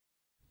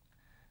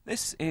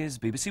This is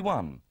BBC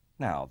One.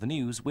 Now, the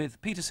news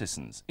with Peter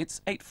Sissons. It's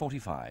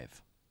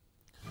 8:45.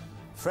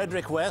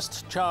 Frederick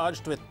West,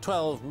 charged with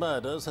 12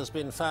 murders, has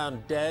been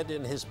found dead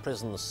in his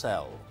prison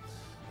cell.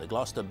 The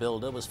Gloucester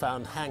builder was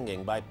found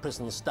hanging by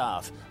prison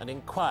staff. An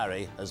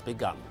inquiry has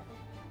begun.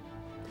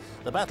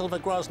 The battle for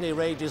Grozny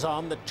rages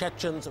on. The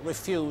Chechens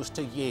refuse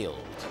to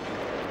yield.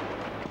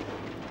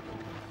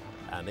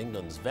 And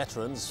England's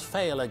veterans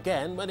fail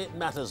again when it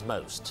matters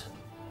most.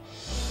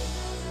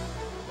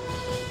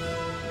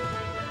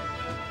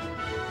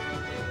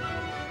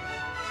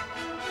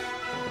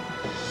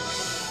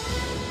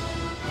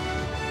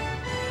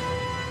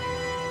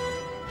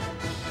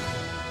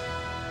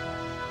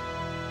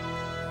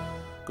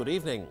 Good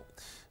evening.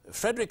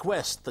 Frederick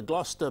West, the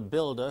Gloucester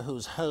builder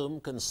whose home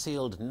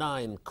concealed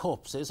 9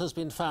 corpses, has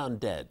been found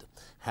dead,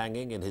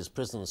 hanging in his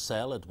prison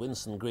cell at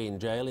Winson Green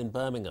Jail in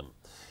Birmingham.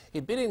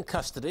 He'd been in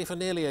custody for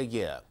nearly a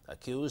year,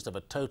 accused of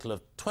a total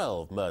of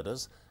 12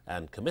 murders,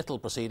 and committal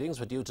proceedings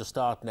were due to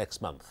start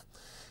next month.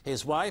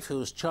 His wife,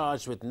 who's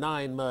charged with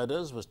 9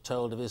 murders, was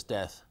told of his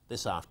death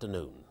this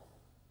afternoon.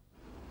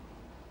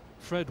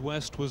 Fred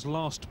West was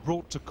last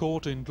brought to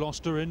court in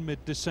Gloucester in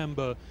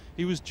mid-December.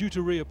 He was due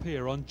to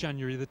reappear on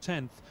January the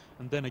 10th,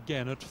 and then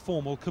again at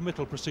formal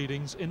committal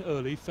proceedings in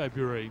early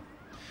February.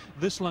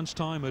 This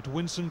lunchtime at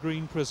Winson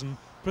Green Prison,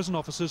 prison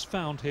officers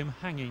found him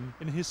hanging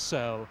in his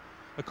cell,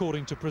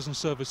 according to prison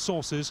service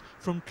sources,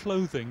 from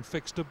clothing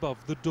fixed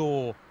above the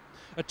door.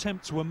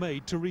 Attempts were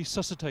made to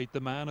resuscitate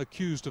the man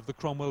accused of the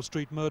Cromwell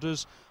Street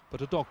murders,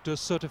 but a doctor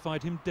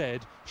certified him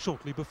dead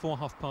shortly before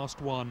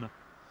 1:30.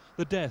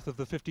 The death of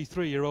the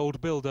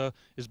 53-year-old builder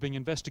is being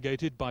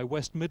investigated by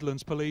West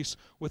Midlands Police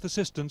with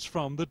assistance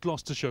from the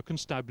Gloucestershire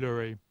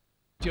Constabulary.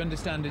 Do you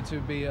understand it to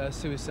be a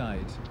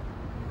suicide?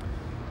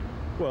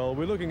 Well,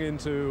 we're looking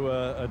into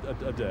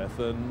a death,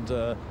 and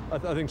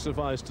I think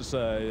suffice to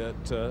say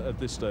at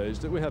this stage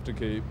that we have to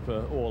keep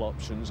all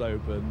options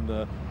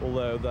open,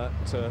 although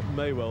that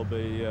may well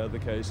be the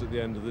case at the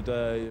end of the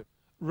day.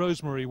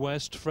 Rosemary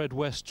West, Fred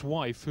West's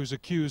wife, who's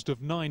accused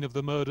of 9 of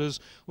the murders,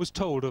 was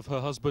told of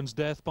her husband's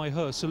death by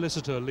her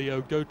solicitor,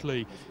 Leo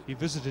Goatley. He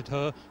visited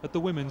her at the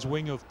women's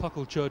wing of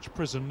Pucklechurch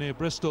Prison near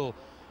Bristol.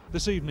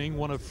 This evening,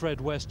 one of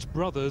Fred West's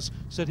brothers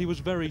said he was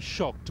very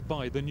shocked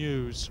by the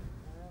news.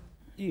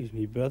 He was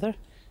my brother,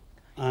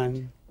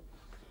 and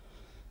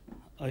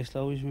I used to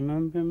always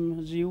remember him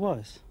as he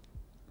was,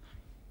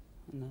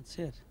 and that's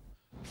it.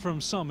 From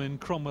some in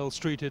Cromwell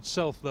Street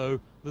itself, though,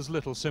 there's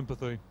little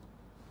sympathy.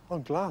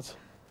 I'm glad.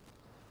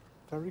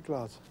 Very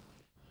glad.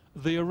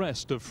 The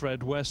arrest of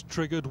Fred West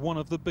triggered one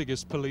of the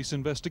biggest police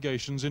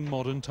investigations in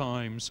modern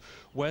times.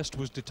 West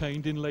was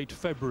detained in late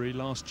February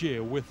last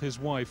year with his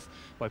wife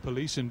by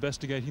police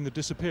investigating the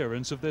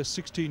disappearance of their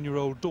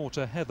 16-year-old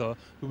daughter Heather,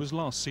 who was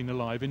last seen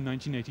alive in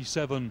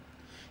 1987.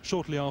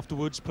 Shortly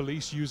afterwards,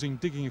 police using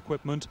digging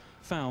equipment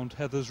found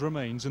Heather's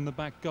remains in the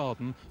back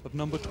garden of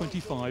number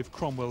 25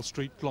 Cromwell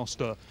Street,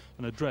 Gloucester,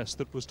 an address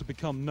that was to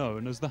become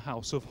known as the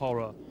House of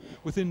Horror.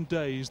 Within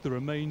days, the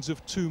remains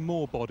of 2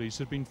 more bodies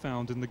had been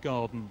found in the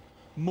garden.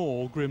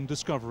 More grim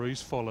discoveries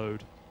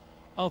followed.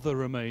 Other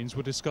remains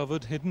were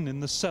discovered hidden in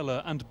the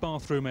cellar and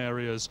bathroom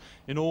areas.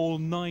 In all,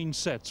 9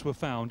 sets were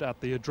found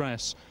at the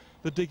address.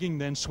 The digging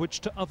then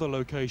switched to other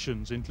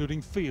locations,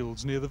 including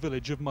fields near the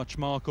village of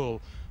Muchmarkle.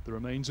 The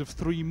remains of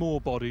 3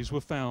 more bodies were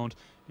found,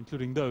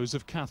 including those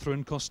of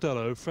Catherine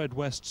Costello, Fred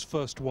West's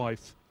first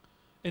wife.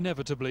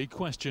 Inevitably,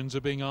 questions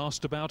are being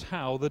asked about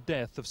how the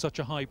death of such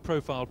a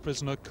high-profile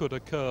prisoner could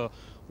occur.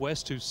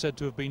 West, who's said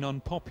to have been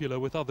unpopular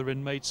with other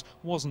inmates,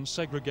 wasn't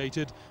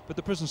segregated, but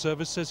the prison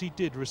service says he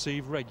did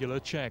receive regular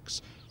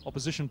checks.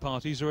 Opposition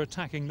parties are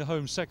attacking the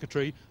Home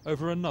Secretary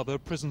over another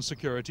prison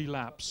security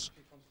lapse.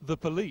 The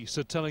police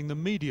are telling the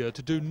media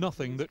to do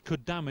nothing that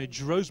could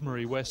damage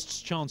Rosemary West's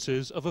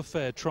chances of a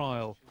fair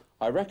trial.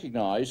 I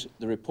recognise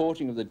the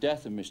reporting of the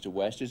death of Mr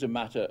West is a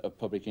matter of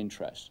public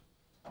interest.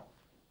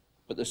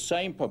 But the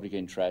same public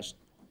interest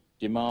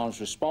demands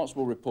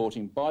responsible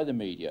reporting by the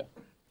media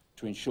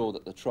to ensure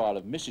that the trial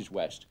of Mrs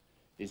West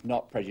is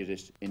not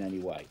prejudiced in any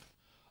way.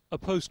 A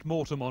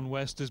post-mortem on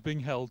West is being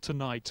held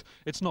tonight.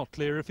 It's not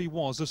clear if he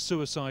was a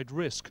suicide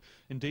risk.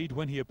 Indeed,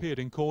 when he appeared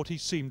in court, he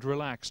seemed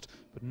relaxed.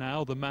 But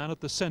now the man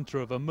at the centre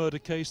of a murder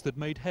case that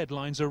made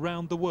headlines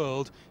around the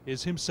world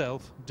is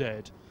himself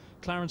dead.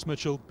 Clarence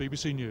Mitchell,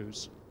 BBC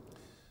News.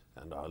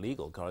 And our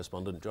legal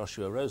correspondent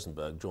Joshua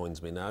Rosenberg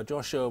joins me now.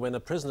 Joshua, when a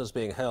prisoner's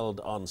being held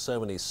on so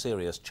many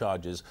serious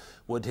charges,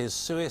 would his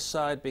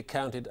suicide be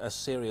counted a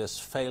serious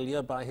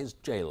failure by his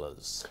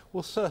jailers?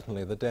 Well,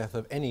 certainly the death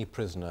of any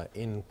prisoner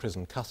in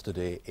prison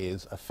custody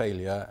is a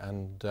failure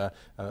and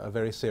a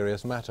very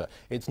serious matter.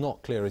 It's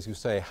not clear, as you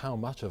say, how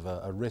much of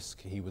a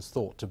risk he was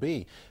thought to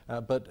be,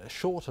 but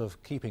short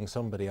of keeping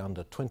somebody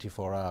under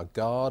 24-hour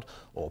guard,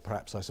 or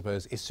perhaps, I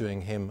suppose, issuing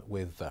him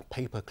with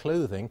paper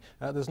clothing,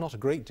 there's not a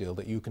great deal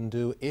that you can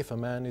do if a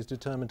man is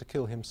determined to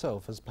kill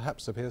himself, as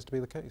perhaps appears to be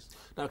the case.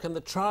 Now, can the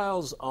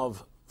trials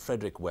of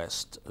Frederick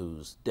West,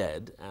 who's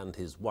dead, and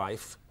his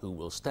wife, who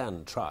will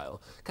stand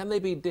trial, can they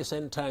be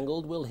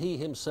disentangled? Will he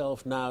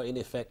himself now, in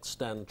effect,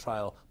 stand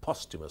trial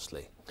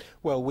posthumously?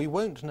 Well, we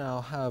won't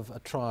now have a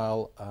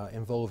trial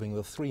involving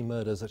the 3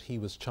 murders that he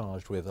was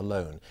charged with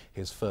alone,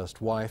 his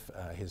first wife,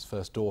 his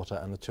first daughter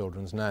and the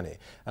children's nanny.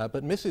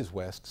 But Mrs.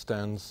 West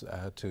stands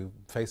to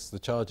face the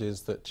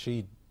charges that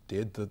she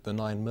did, the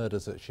 9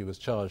 murders that she was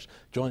charged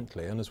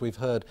jointly, and as we've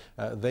heard,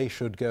 they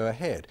should go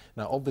ahead.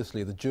 Now,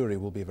 obviously, the jury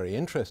will be very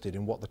interested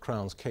in what the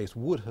Crown's case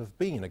would have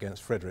been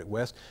against Frederick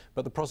West,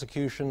 but the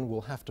prosecution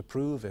will have to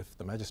prove, if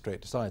the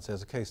magistrate decides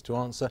there's a case to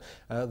answer,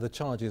 the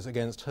charges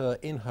against her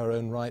in her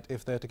own right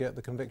if they're to get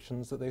the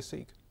convictions that they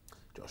seek.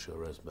 Joshua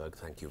Rosenberg,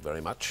 thank you very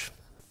much.